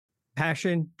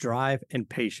Passion, drive, and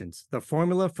patience. The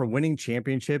formula for winning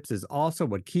championships is also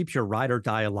what keeps your ride or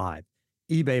die alive.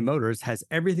 eBay Motors has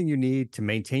everything you need to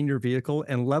maintain your vehicle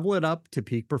and level it up to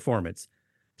peak performance.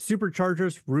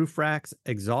 Superchargers, roof racks,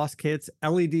 exhaust kits,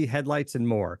 LED headlights, and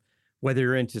more. Whether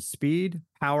you're into speed,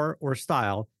 power, or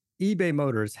style, eBay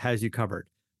Motors has you covered.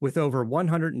 With over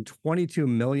 122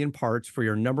 million parts for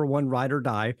your number one ride or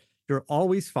die, you'll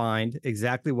always find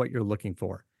exactly what you're looking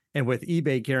for. And with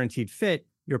eBay Guaranteed Fit,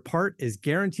 your part is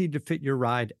guaranteed to fit your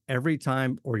ride every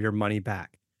time or your money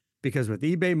back. Because with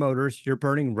eBay Motors, you're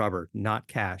burning rubber, not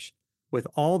cash. With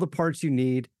all the parts you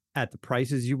need at the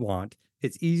prices you want,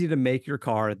 it's easy to make your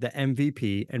car the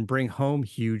MVP and bring home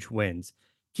huge wins.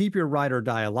 Keep your ride or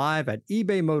die alive at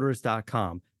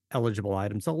ebaymotors.com. Eligible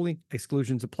items only.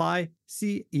 Exclusions apply.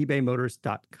 See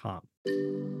ebaymotors.com.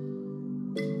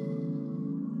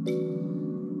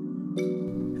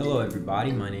 Hello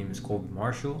everybody, my name is Colby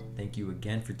Marshall. Thank you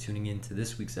again for tuning in to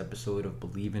this week's episode of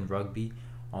Believe in Rugby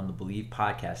on the Believe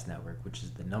Podcast Network, which is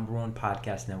the #1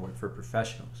 podcast network for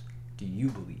professionals. Do you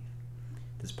believe?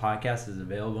 This podcast is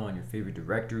available on your favorite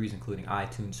directories, including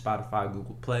iTunes, Spotify,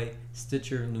 Google Play,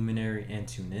 Stitcher, Luminary, and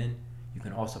TuneIn. You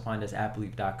can also find us at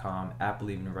Believe.com, at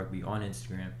Believe in Rugby on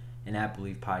Instagram, and at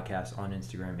Believe Podcast on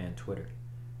Instagram and Twitter.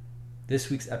 This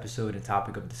week's episode and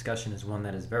topic of discussion is one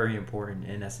that is very important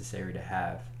and necessary to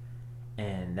have,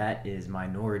 and that is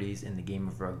minorities in the game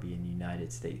of rugby in the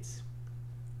United States.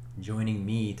 Joining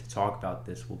me to talk about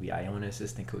this will be Iona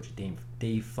assistant coach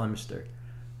Dave Flemister,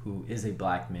 who is a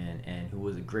black man and who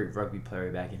was a great rugby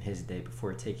player back in his day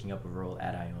before taking up a role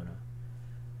at Iona.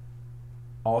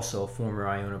 Also, former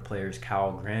Iona players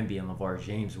Kyle Granby and LeVar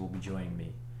James will be joining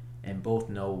me, and both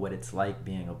know what it's like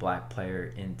being a black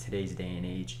player in today's day and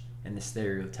age and the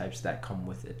stereotypes that come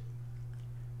with it.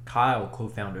 Kyle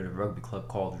co-founded a rugby club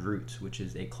called Roots, which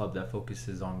is a club that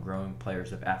focuses on growing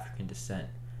players of African descent,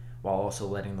 while also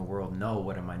letting the world know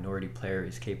what a minority player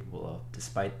is capable of,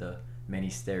 despite the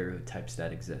many stereotypes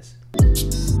that exist.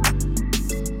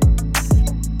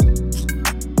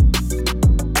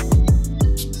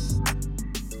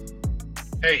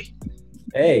 Hey.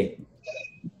 Hey.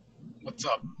 What's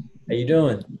up? How you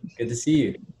doing? Good to see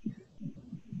you.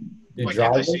 You Why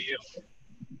driving? can't I see you?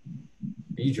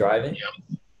 Are you driving?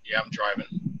 Yeah, I'm driving.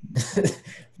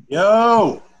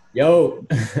 Yo,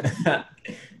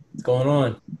 What's going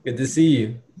on? Good to see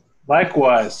you.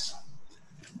 likewise.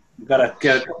 Gotta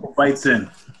get a couple bites in.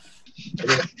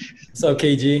 What's up,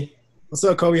 KG? What's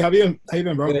up, Kobe? How you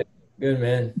been, bro? Good,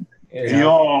 man. Hey,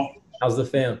 y'all. How's the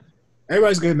fam?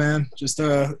 Everybody's good, man. Just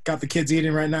got the kids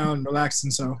eating right now and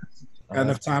relaxing, so got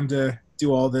enough time to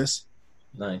do all this.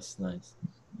 Nice.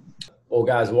 Well,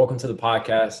 guys, welcome to the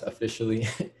podcast officially.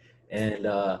 And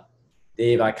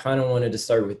Dave, I kind of wanted to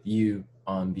start with you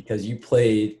because you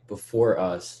played before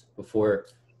us, before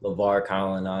LeVar,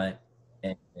 Kyle, and I.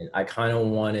 And I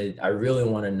really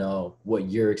want to know what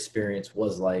your experience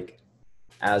was like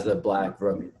as a black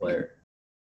rugby player.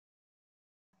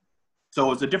 So it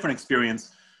was a different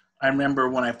experience. I remember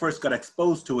when I first got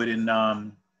exposed to it I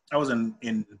was in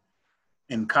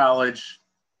college,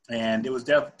 and it was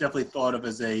definitely thought of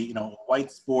as a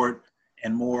white sport,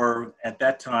 and more at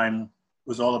that time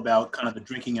was all about kind of the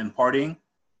drinking and partying.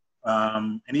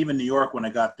 And even New York, when I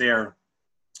got there,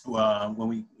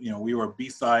 when we were a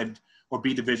B-side or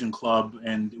B division club,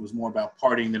 and it was more about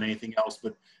partying than anything else.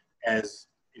 But as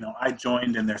I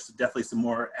joined, and there's definitely some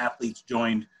more athletes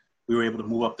joined, we were able to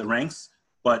move up the ranks.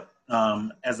 But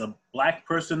as a black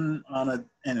person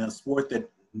in a sport that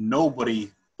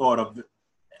nobody thought of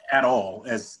at all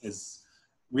as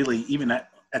really, even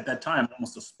at that time,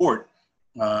 almost a sport,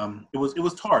 it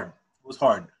was hard. It was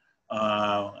hard.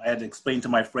 I had to explain to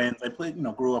my friends. I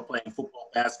grew up playing football,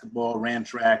 basketball, ran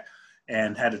track,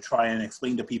 and had to try and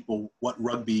explain to people what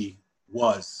rugby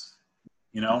was,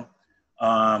 And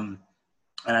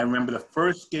I remember the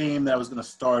first game that I was going to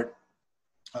start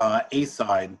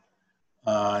A-side,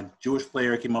 Jewish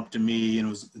player came up to me, and it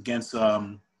was against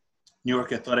New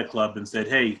York Athletic Club, and said,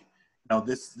 hey,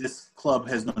 this club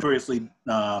has notoriously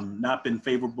not been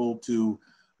favorable to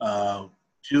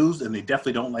Jews, and they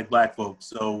definitely don't like black folks.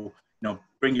 So,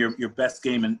 bring your best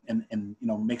game and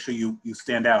make sure you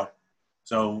stand out.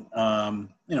 So, I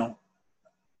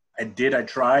did. I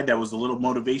tried. That was a little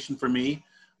motivation for me.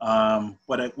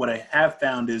 What I have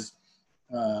found is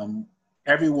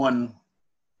everyone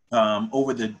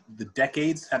over the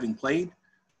decades having played,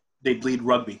 they bleed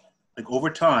rugby. Like over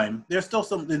time, there's still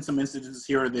some instances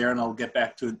here or there, and I'll get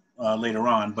back to it later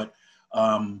on. But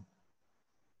my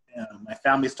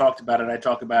family's talked about it. I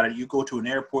talk about it. You go to an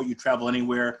airport, you travel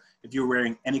anywhere. If you're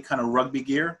wearing any kind of rugby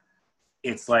gear,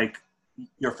 it's like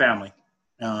your family.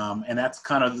 And that's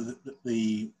kind of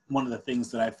the one of the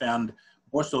things that I found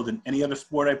more so than any other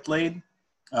sport I played.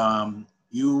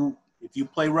 If you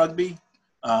play rugby,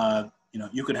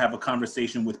 you could have a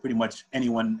conversation with pretty much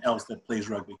anyone else that plays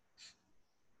rugby.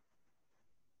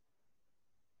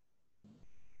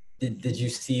 Did you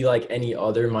see like any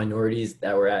other minorities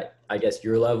that were at, I guess,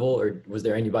 your level, or was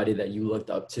there anybody that you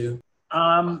looked up to?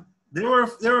 There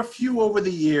were a few over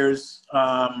the years,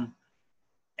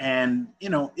 and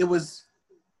it was,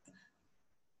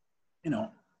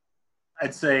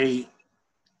 I'd say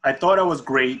I thought I was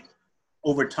great.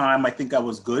 Over time, I think I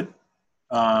was good.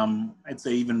 I'd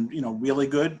say even really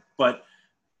good, but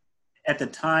at the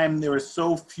time there were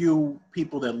so few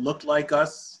people that looked like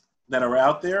us that are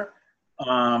out there.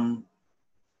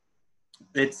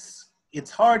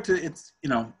 It's hard to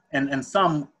and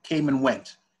some came and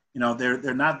went.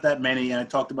 They're not that many. And I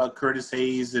talked about Curtis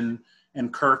Hayes and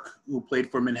Kirk, who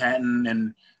played for Manhattan,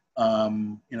 and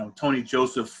Tony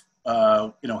Joseph.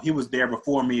 He was there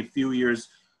before me, a few years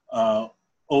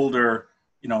older.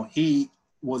 He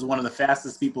was one of the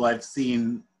fastest people I've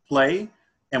seen play.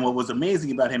 And what was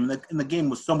amazing about him, and the game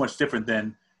was so much different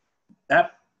then,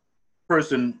 that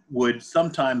person would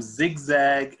sometimes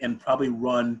zigzag and probably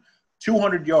run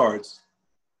 200 yards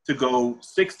to go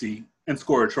 60 and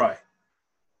score a try.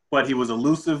 But he was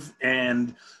elusive,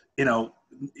 and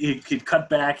he could cut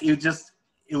back. It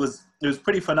was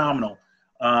pretty phenomenal.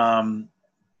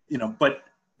 But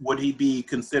would he be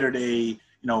considered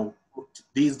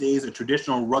these days a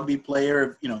traditional rugby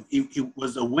player? He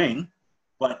was a wing,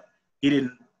 but he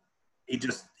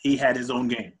had his own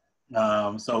game.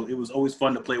 So it was always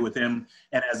fun to play with him.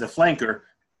 And as a flanker,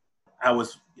 I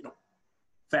was,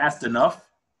 fast enough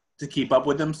to keep up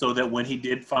with him, so that when he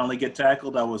did finally get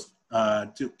tackled, I was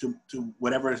to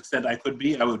whatever extent I could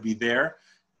be, I would be there.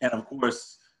 And of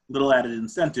course, little added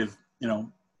incentive,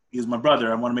 he's my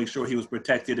brother. I want to make sure he was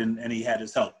protected and he had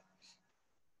his help.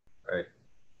 Right.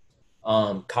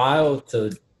 Kyle,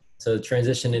 to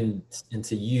transition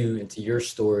into your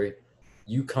story,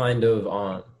 you kind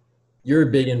of you're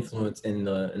a big influence in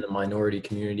the minority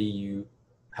community. You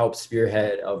helped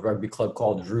spearhead a rugby club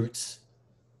called Roots,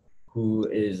 who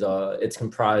is it's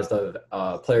comprised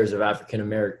of players of African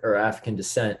American or African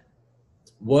descent.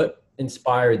 What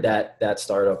inspired that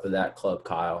startup of that club,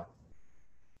 Kyle?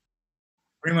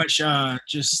 Pretty much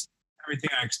just everything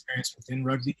I experienced within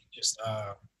rugby, just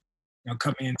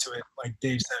coming into it, like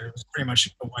Dave said, it was pretty much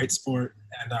a white sport.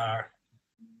 And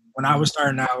when I was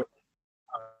starting out,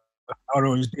 I would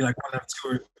always be like one of 2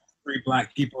 or 3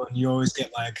 black people, and you always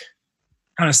get like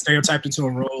kind of stereotyped into a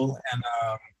role and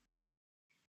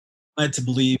led to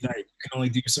believe that you can only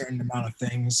do a certain amount of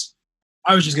things.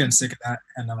 I was just getting sick of that,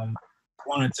 and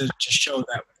wanted to just show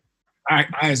that I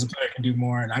as a player can do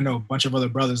more, and I know a bunch of other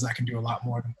brothers that can do a lot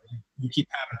more than you keep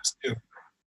having us do.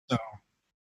 So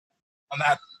on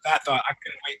that thought, I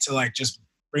couldn't wait to like just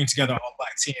bring together a whole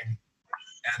black team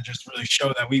and just really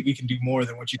show that we can do more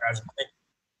than what you guys think.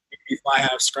 We can be fly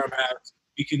halves, scrum halves,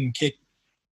 we can kick,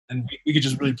 and we could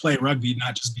just really play rugby,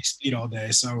 not just be speed all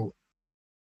day. So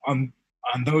on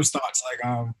those thoughts, like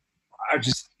I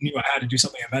just knew I had to do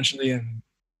something eventually. And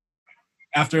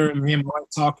after me and my wife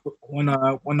talked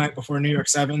one night before New York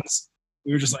Sevens,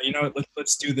 we were just like,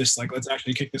 let's do this. Like, let's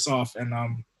actually kick this off. And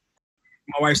my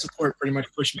wife's support pretty much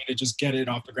pushed me to just get it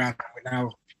off the ground.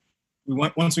 And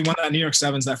once we won that New York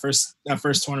Sevens, that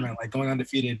first tournament, like going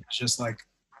undefeated, was just like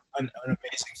an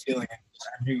amazing feeling. And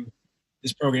I knew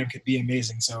this program could be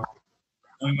amazing. So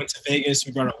when we went to Vegas,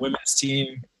 we brought a women's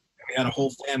team. We had a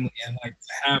whole family, and like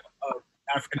to have an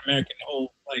African American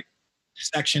whole like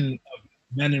section of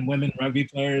men and women rugby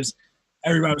players,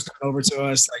 everybody was coming over to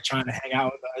us, like trying to hang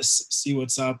out with us, see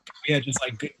what's up. We had just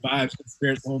like good vibes, good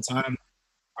spirits the whole time.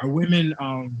 Our women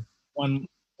won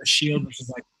the Shield, which was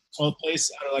like 12th place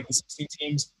out of like the 16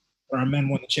 teams, but our men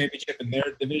won the championship in their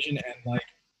division, and like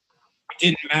it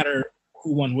didn't matter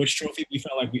who won which trophy. We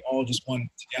felt like we all just won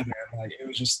together, and like it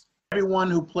was just everyone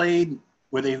who played.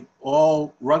 Were they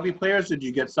all rugby players? Or did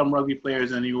you get some rugby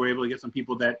players and you were able to get some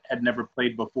people that had never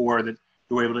played before that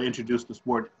you were able to introduce the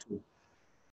sport to?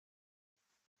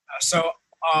 So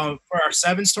for our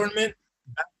Sevens tournament,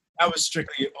 that was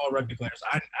strictly all rugby players.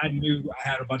 I knew I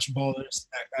had a bunch of ballers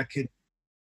that could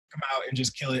come out and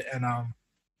just kill it. And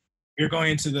we were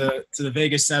going into the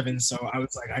Vegas Sevens, so I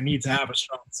was like, I need to have a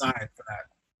strong side for that.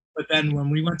 But then when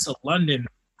we went to London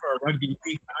for a rugby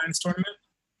league nines tournament,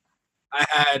 I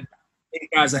had 8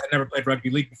 guys that had never played rugby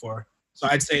league before. So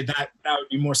I'd say that would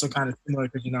be more so kind of similar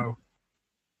because,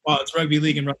 while it's rugby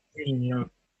league and rugby union,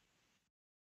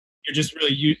 you're just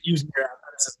really using your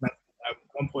athleticism at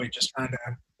one point, just trying to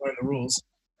learn the rules.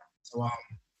 So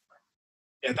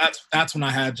yeah, that's when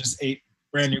I had just 8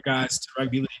 brand new guys to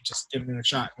rugby league, just giving it a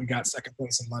shot. We got second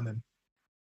place in London.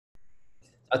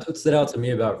 That's what stood out to me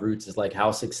about Roots is like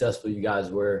how successful you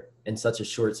guys were in such a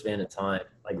short span of time.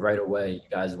 Like right away, you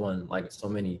guys won like so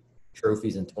many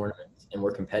trophies and tournaments and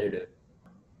were competitive.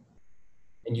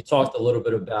 And you talked a little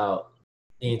bit about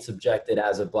being subjected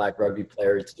as a Black rugby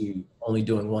player to only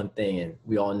doing one thing. And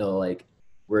we all know like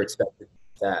we're expected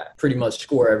to pretty much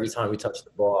score every time we touch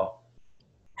the ball.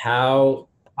 How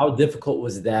difficult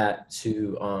was that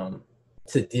to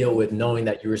deal with, knowing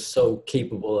that you were so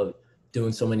capable of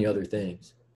doing so many other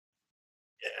things?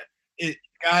 It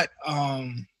got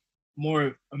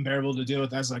more unbearable to deal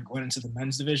with as I went into the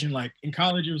men's division. Like in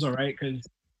college, it was all right because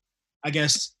I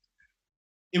guess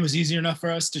it was easier enough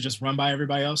for us to just run by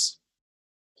everybody else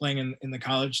playing in the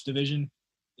college division.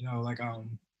 You know, like I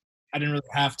didn't really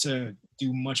have to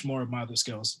do much more of my other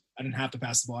skills. I didn't have to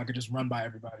pass the ball. I could just run by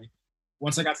everybody.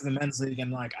 Once I got to the men's league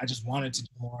and like I just wanted to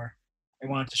do more, I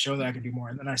wanted to show that I could do more.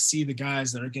 And then I see the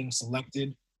guys that are getting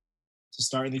selected to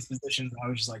start in these positions. I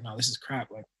was just like, no, this is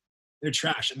crap. Like they're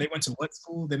trash. And they went to what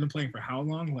school? They've been playing for how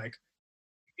long? Like,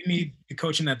 give me the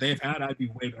coaching that they've had, I'd be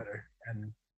way better.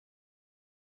 And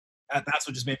that's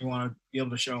what just made me want to be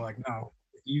able to show, like, no,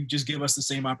 if you just give us the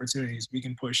same opportunities, we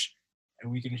can push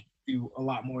and we can do a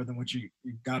lot more than what you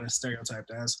got us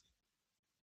stereotyped as.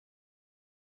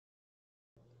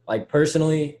 Like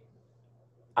personally,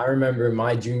 I remember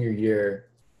my junior year,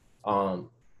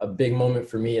 a big moment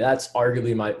for me. That's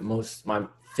arguably my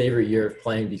favorite year of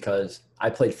playing because I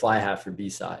played fly half for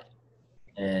B-side.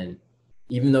 And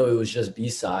even though it was just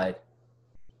B-side,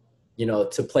 you know,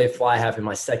 to play fly half in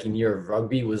my second year of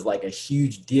rugby was like a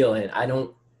huge deal. And I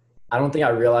don't think I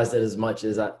realized it as much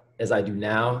as I do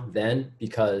now then,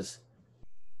 because,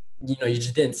 you know, you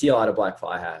just didn't see a lot of Black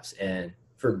fly halves. And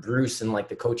for Bruce and like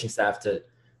the coaching staff to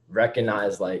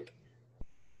recognize, like,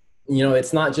 you know,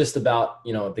 it's not just about,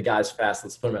 you know, the guy's fast,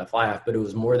 let's put him at fly half, but it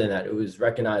was more than that. It was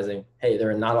recognizing, hey, there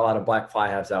are not a lot of Black fly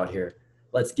halves out here.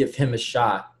 Let's give him a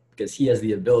shot because he has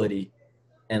the ability,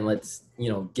 and let's,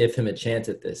 you know, give him a chance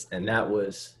at this. And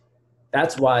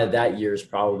that's why that year is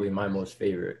probably my most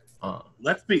favorite.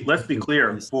 Let's be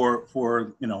clear,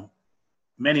 for you know,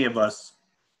 many of us,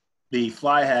 the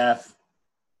fly half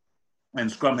and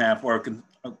scrum half are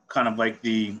kind of like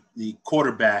the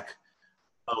quarterback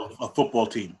of a football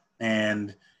team.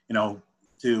 And, you know,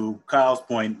 to Kyle's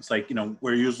point, it's like, you know,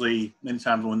 we're usually, many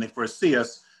times when they first see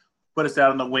us, put us out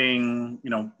on the wing,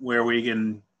 you know, where we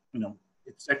can, you know,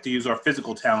 expect to use our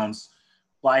physical talents.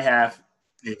 Fly half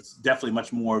is definitely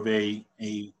much more of a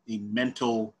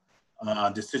mental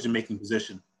decision-making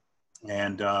position.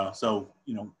 And so,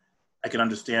 you know, I can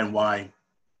understand why,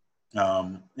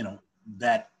 you know,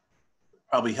 that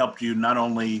probably helped you not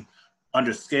only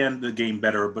understand the game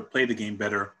better, but play the game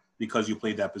better because you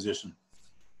played that position.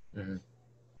 Mm-hmm.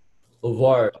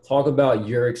 LeVar, talk about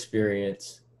your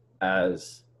experience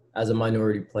as a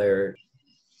minority player.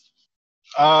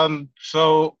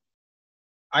 So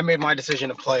I made my decision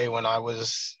to play when I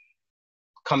was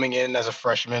coming in as a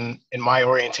freshman. In my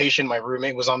orientation, my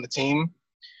roommate was on the team,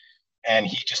 and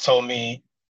he just told me,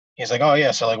 he's like, oh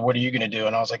yeah, so like, what are you gonna do?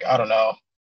 And I was like, I don't know.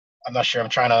 I'm not sure.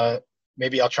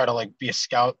 Maybe I'll try to like be a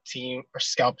scout team or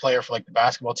scout player for like the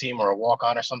basketball team or a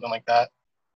walk-on or something like that.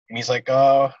 And he's like,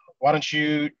 why don't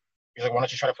you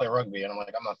try to play rugby? And I'm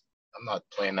like, I'm not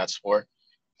playing that sport.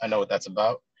 I know what that's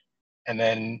about. And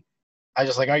then I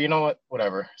just like, oh, you know what,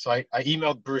 whatever. So I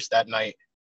emailed Bruce that night,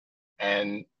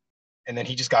 and then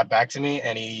he just got back to me,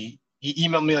 and he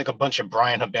emailed me like a bunch of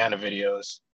Brian Habana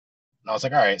videos. And I was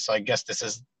like, all right, so I guess this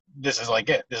is like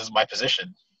it. This is my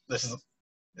position. This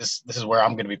is where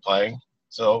I'm going to be playing.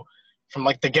 So from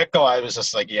like the get-go, I was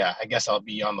just like, yeah, I guess I'll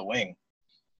be on the wing.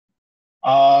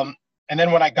 And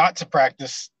then when I got to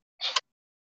practice,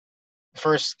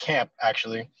 first camp,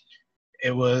 actually,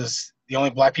 it was the only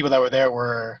Black people that were there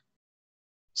were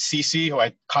CC,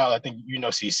 Kyle, I think you know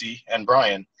CC, and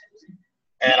Brian.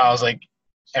 And I was like,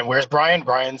 and where's Brian?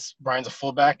 Brian's a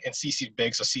fullback, and CC's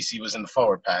big, so CC was in the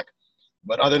forward pack.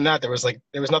 But other than that, there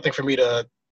was nothing for me to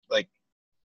like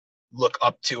look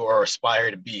up to or aspire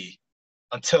to be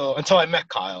until I met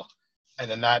Kyle.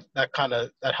 And then that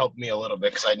helped me a little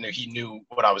bit because I knew he knew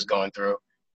what I was going through,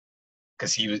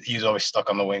 because he was always stuck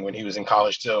on the wing when he was in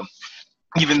college too.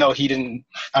 Even though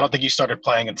I don't think he started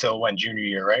playing until junior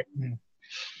year, right? Mm.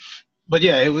 But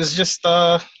yeah, it was just.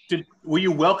 Were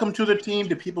you welcome to the team?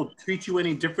 Did people treat you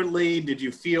any differently? Did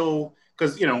you feel,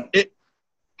 because you know it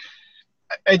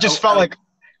just felt like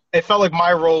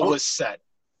my role was set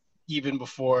even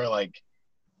before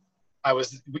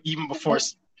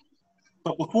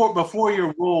But before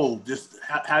your role, just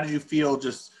how did you feel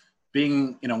just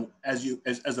being,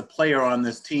 as a player on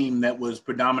this team that was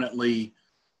predominantly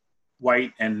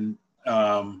white and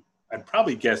I'd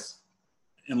probably guess,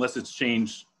 unless it's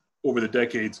changed over the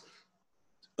decades,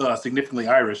 significantly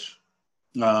Irish.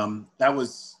 That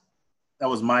was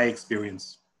my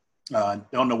experience.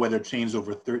 Don't know whether it changed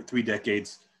over 3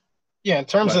 decades. Yeah, in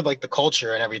terms of like the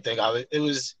culture and everything, it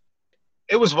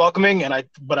was welcoming,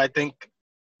 but I think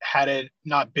had it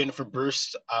not been for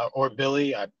Bruce or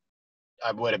Billy, I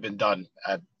would have been done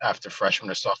after freshman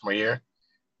or sophomore year.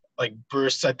 Like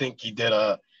Bruce, I think he did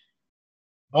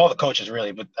all the coaches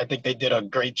really, but I think they did a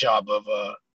great job of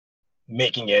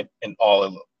making it an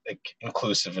all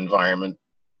inclusive environment.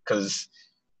 Because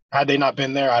had they not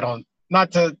been there,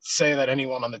 not to say that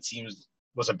anyone on the team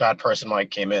was a bad person when I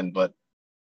came in, but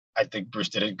I think Bruce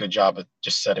did a good job of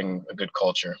just setting a good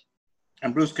culture.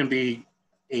 And Bruce can be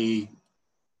a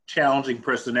challenging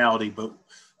personality, but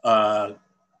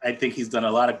I think he's done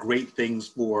a lot of great things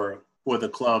for the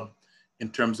club in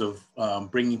terms of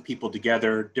bringing people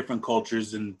together, different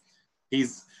cultures, and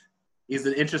he's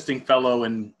an interesting fellow.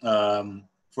 And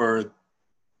for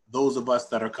those of us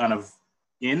that are kind of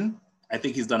in, I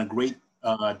think he's done a great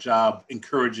job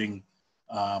encouraging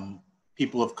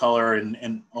people of color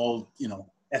and all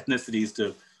ethnicities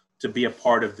to be a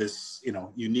part of this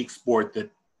unique sport that,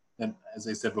 as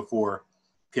I said before,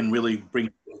 can really bring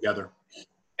people together.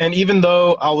 And even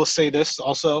though I will say this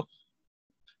also,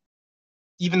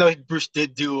 even though Bruce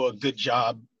did do a good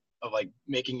job of like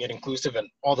making it inclusive and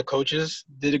all the coaches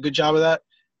did a good job of that,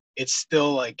 it's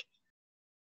still like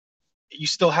you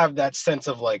still have that sense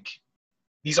of like,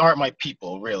 these aren't my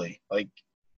people really. Like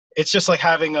it's just like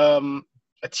having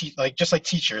just like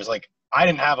teachers. Like I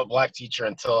didn't have a black teacher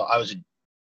until I was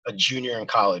a junior in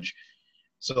college.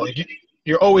 So like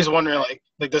you're always wondering like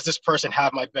does this person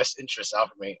have my best interests out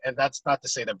for me? And that's not to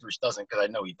say that Bruce doesn't, because I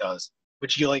know he does.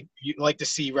 But you like to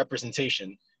see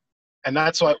representation. And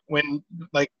that's why when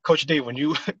like Coach Dave, when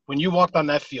you walked on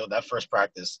that field that first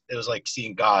practice, it was like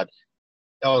seeing God.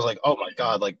 I was like, oh my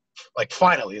God, like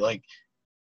finally, like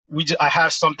I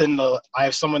have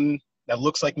someone that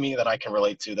looks like me that I can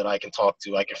relate to, that I can talk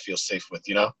to, I can feel safe with,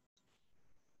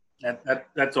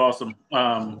 That's awesome.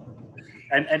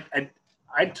 And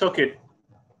I took it.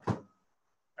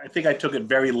 I think I took it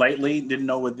very lightly. Didn't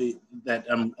know and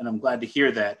I'm glad to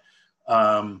hear that.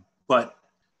 But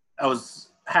I was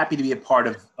happy to be a part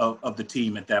of the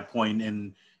team at that point,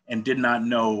 and did not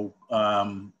know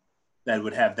that it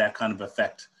would have that kind of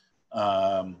effect.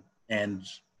 And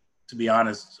to be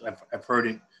honest, I've heard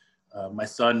it. My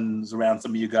son's around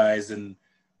some of you guys, and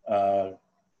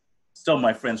still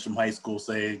my friends from high school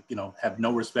say, have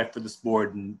no respect for the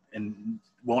sport and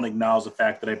won't acknowledge the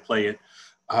fact that I play it.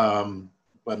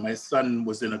 But my son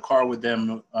was in a car with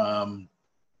them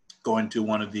going to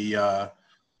one of the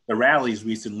rallies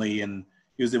recently, and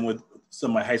he was in with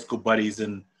some of my high school buddies,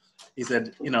 and he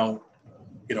said,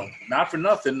 not for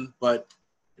nothing, but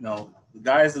the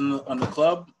guys on the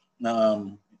club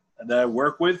that I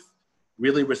work with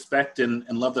really respect and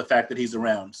love the fact that he's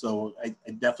around. So I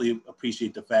definitely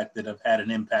appreciate the fact that I've had an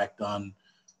impact on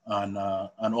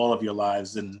all of your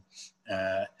lives, and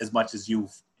as much as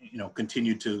you've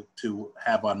continue to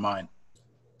have on mine.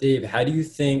 Dave, how do you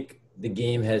think the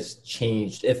game has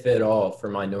changed, if at all, for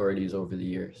minorities over the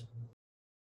years?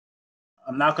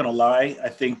 I'm not going to lie. I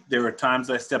think there are times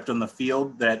I stepped on the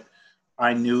field that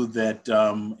I knew that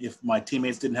if my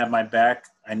teammates didn't have my back,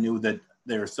 I knew that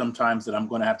there are some times that I'm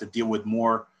going to have to deal with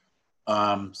more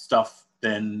stuff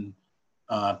than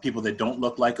people that don't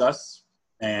look like us,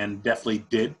 and definitely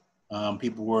did.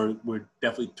 People were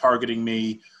definitely targeting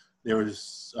me. There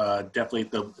was definitely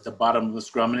at the bottom of the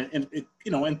scrum, and it,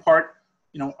 in part,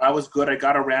 I was good. I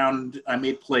got around. I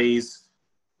made plays,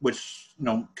 which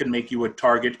can make you a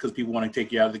target because people want to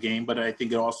take you out of the game. But I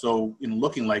think it also,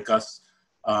 looking like us,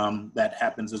 that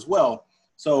happens as well.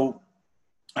 So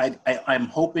I'm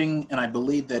hoping, and I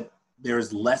believe that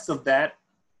there's less of that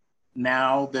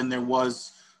now than there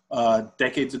was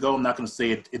decades ago. I'm not going to say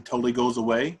it totally goes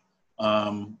away,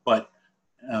 but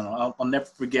I'll never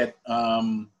forget.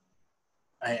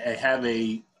 I have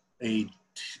a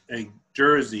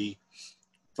jersey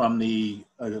from the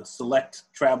select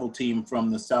travel team from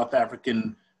the South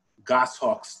African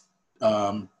Goshawks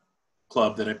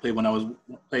club that I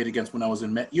played against when I was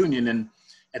in Met Union. And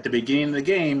at the beginning of the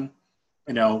game,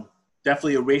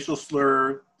 definitely a racial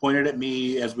slur pointed at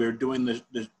me as we were doing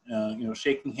the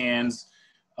shaking hands.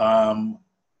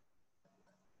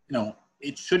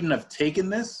 It shouldn't have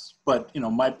taken this, but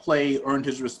my play earned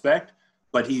his respect.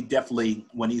 But he definitely,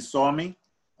 when he saw me,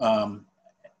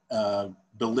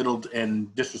 belittled and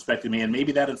disrespected me, and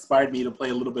maybe that inspired me to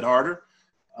play a little bit harder.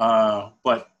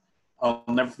 But I'll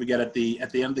never forget at the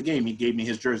end of the game, he gave me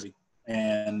his jersey,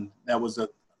 and that was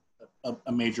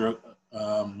a major,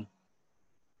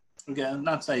 again,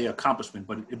 not say accomplishment,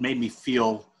 but it made me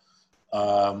feel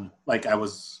like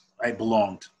I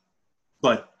belonged.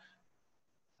 But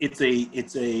it's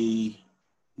a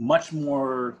much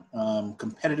more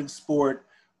competitive sport.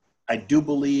 I do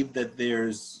believe that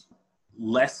there's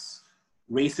less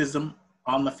racism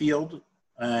on the field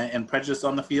and prejudice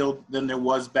on the field than there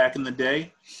was back in the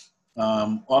day.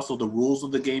 Also, the rules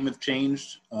of the game have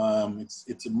changed.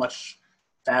 It's a much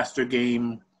faster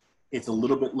game. It's a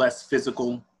little bit less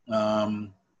physical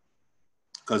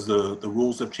because the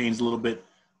rules have changed a little bit.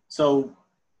 So,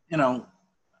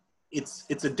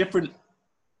 it's a different.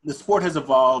 The sport has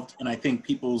evolved, and I think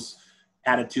people's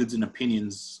attitudes and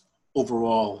opinions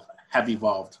overall have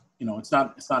evolved. It's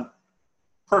not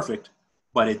perfect,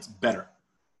 but it's better,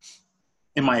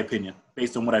 in my opinion,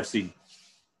 based on what I've seen.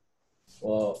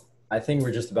 Well, I think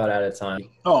we're just about out of time.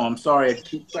 Oh, I'm sorry.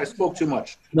 I spoke too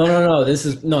much. No.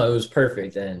 It was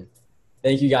perfect. And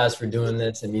thank you guys for doing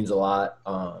this. It means a lot.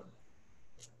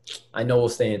 I know we'll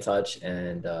stay in touch.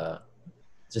 And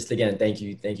just again, thank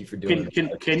you for doing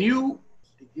it.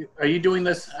 Are you doing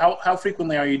this? How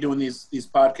frequently are you doing these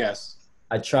podcasts?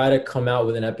 I try to come out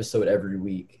with an episode every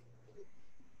week.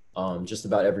 Just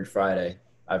about every Friday,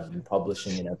 I've been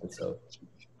publishing an episode.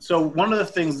 So one of the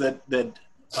things that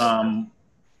I'm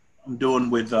doing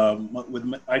with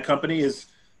my company is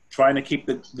trying to keep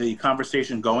the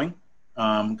conversation going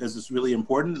because it's really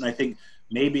important. And I think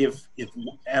maybe if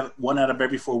one out of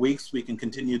every 4 weeks, we can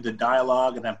continue the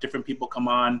dialogue and have different people come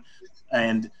on.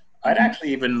 And I'd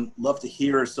actually even love to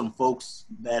hear some folks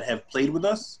that have played with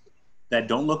us that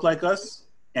don't look like us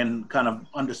and kind of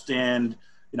understand,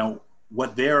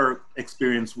 what their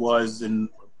experience was and,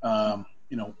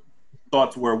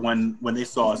 thoughts were when they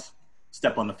saw us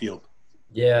step on the field.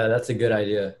 Yeah, that's a good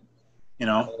idea. I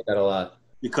like that a lot.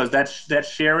 Because that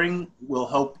sharing will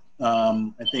help,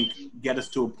 I think, get us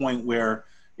to a point where,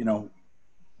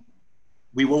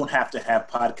 we won't have to have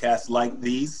podcasts like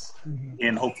these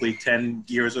in hopefully 10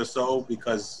 years or so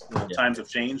because times have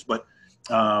changed. But,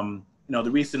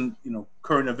 the recent,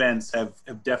 current events have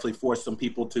definitely forced some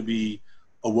people to be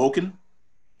awoken.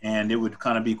 And it would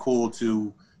kind of be cool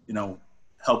to,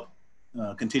 help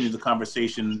continue the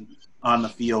conversation on the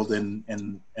field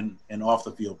and off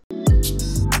the field.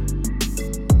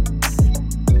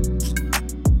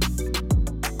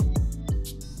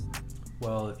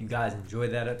 Well, if you guys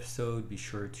enjoyed that episode, be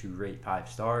sure to rate 5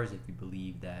 stars if you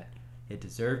believe that it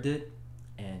deserved it.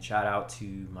 And shout out to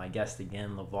my guests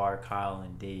again, LeVar, Kyle,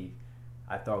 and Dave.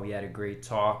 I thought we had a great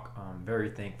talk. I'm very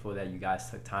thankful that you guys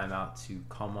took time out to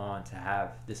come on to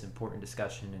have this important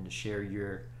discussion and to share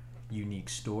your unique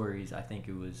stories. I think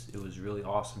it was really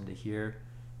awesome to hear.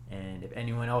 And if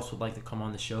anyone else would like to come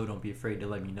on the show, don't be afraid to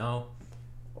let me know,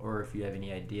 or if you have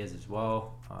any ideas as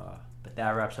well. But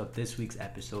that wraps up this week's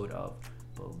episode of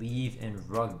Believe in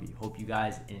Rugby. Hope you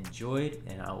guys enjoyed,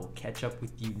 and I will catch up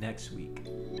with you next week.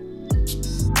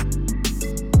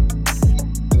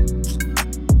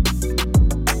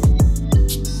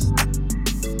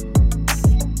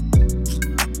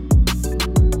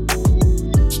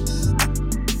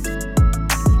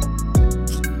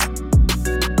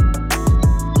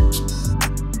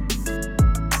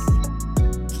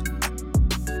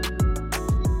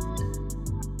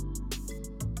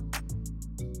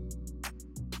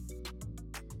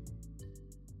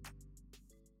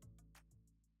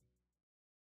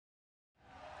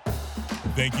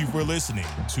 Thank you for listening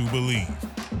to Believe.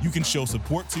 You can show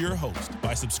support to your host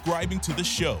by subscribing to the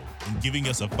show and giving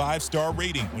us a 5-star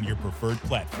rating on your preferred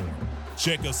platform.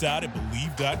 Check us out at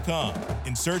Believe.com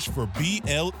and search for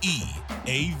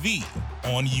BLEAV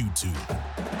on YouTube.